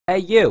Hey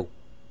you!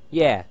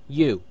 Yeah,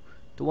 you.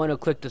 The one who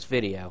clicked this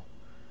video.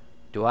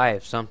 Do I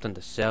have something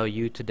to sell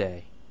you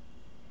today?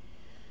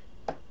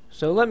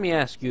 So let me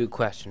ask you a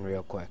question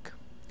real quick.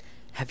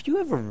 Have you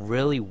ever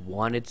really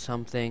wanted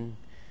something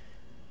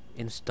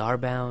in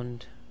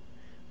Starbound,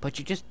 but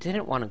you just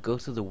didn't want to go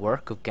through the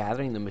work of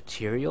gathering the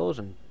materials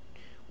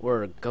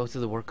or go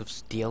through the work of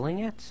stealing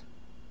it?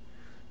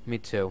 Me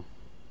too.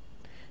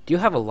 Do you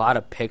have a lot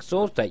of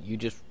pixels that you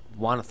just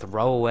want to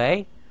throw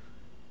away?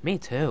 Me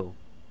too.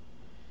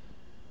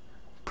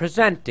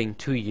 Presenting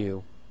to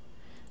you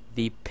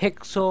the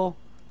Pixel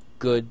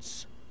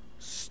Goods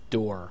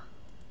Store.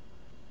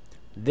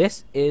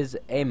 This is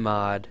a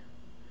mod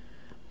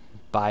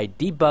by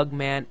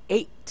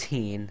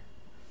Debugman18,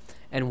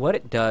 and what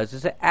it does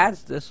is it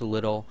adds this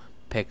little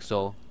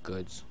Pixel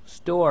Goods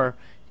Store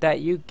that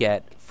you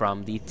get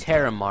from the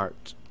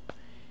Terramart.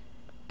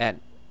 And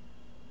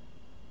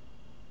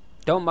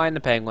don't mind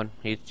the penguin,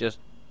 he's just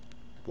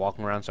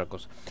walking around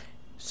circles.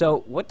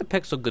 So what the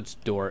Pixel Goods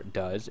Store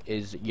does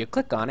is you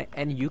click on it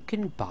and you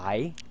can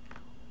buy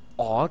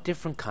all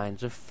different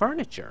kinds of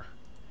furniture.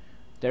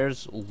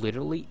 There's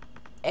literally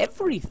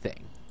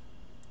everything.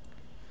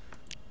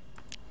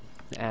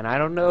 And I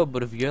don't know,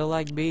 but if you're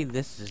like me,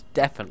 this is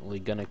definitely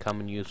gonna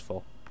come in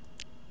useful.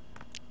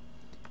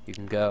 You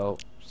can go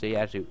see,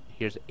 actually,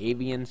 here's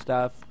avian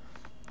stuff.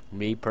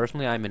 Me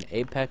personally, I'm in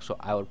Apex, so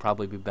I would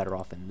probably be better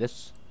off in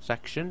this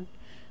section.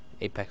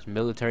 Apex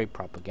military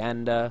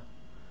propaganda,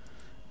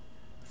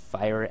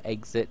 fire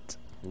exit,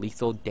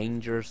 lethal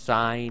danger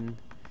sign.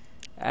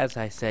 As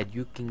I said,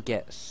 you can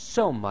get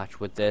so much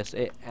with this.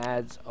 It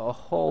adds a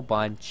whole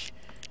bunch.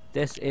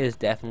 This is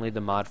definitely the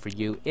mod for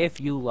you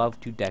if you love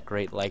to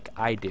decorate like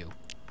I do.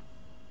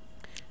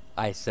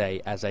 I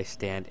say as I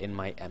stand in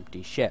my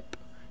empty ship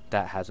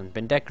that hasn't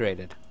been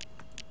decorated.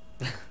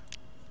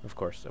 Of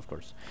course, of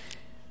course.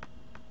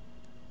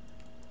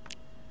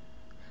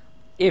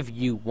 If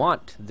you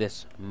want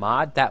this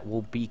mod, that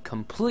will be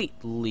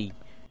completely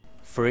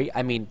free.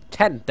 I mean,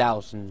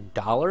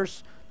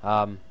 $10,000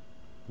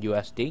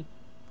 USD.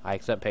 I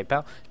accept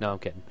PayPal. No, I'm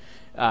kidding.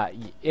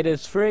 It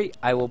is free.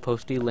 I will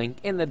post a link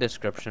in the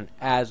description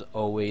as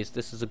always.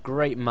 This is a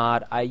great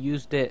mod. I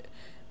used it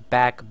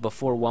back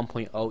before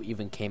 1.0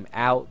 even came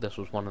out. This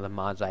was one of the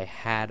mods I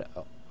had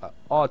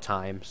all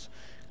times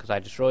because I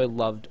just really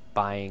loved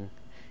buying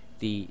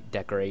the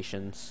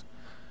decorations.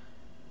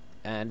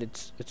 And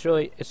it's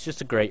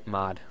just a great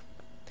mod.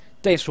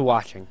 Thanks for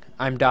watching.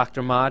 I'm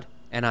Dr. Mod,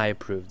 and I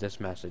approve this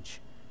message.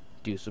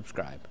 Do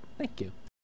subscribe. Thank you.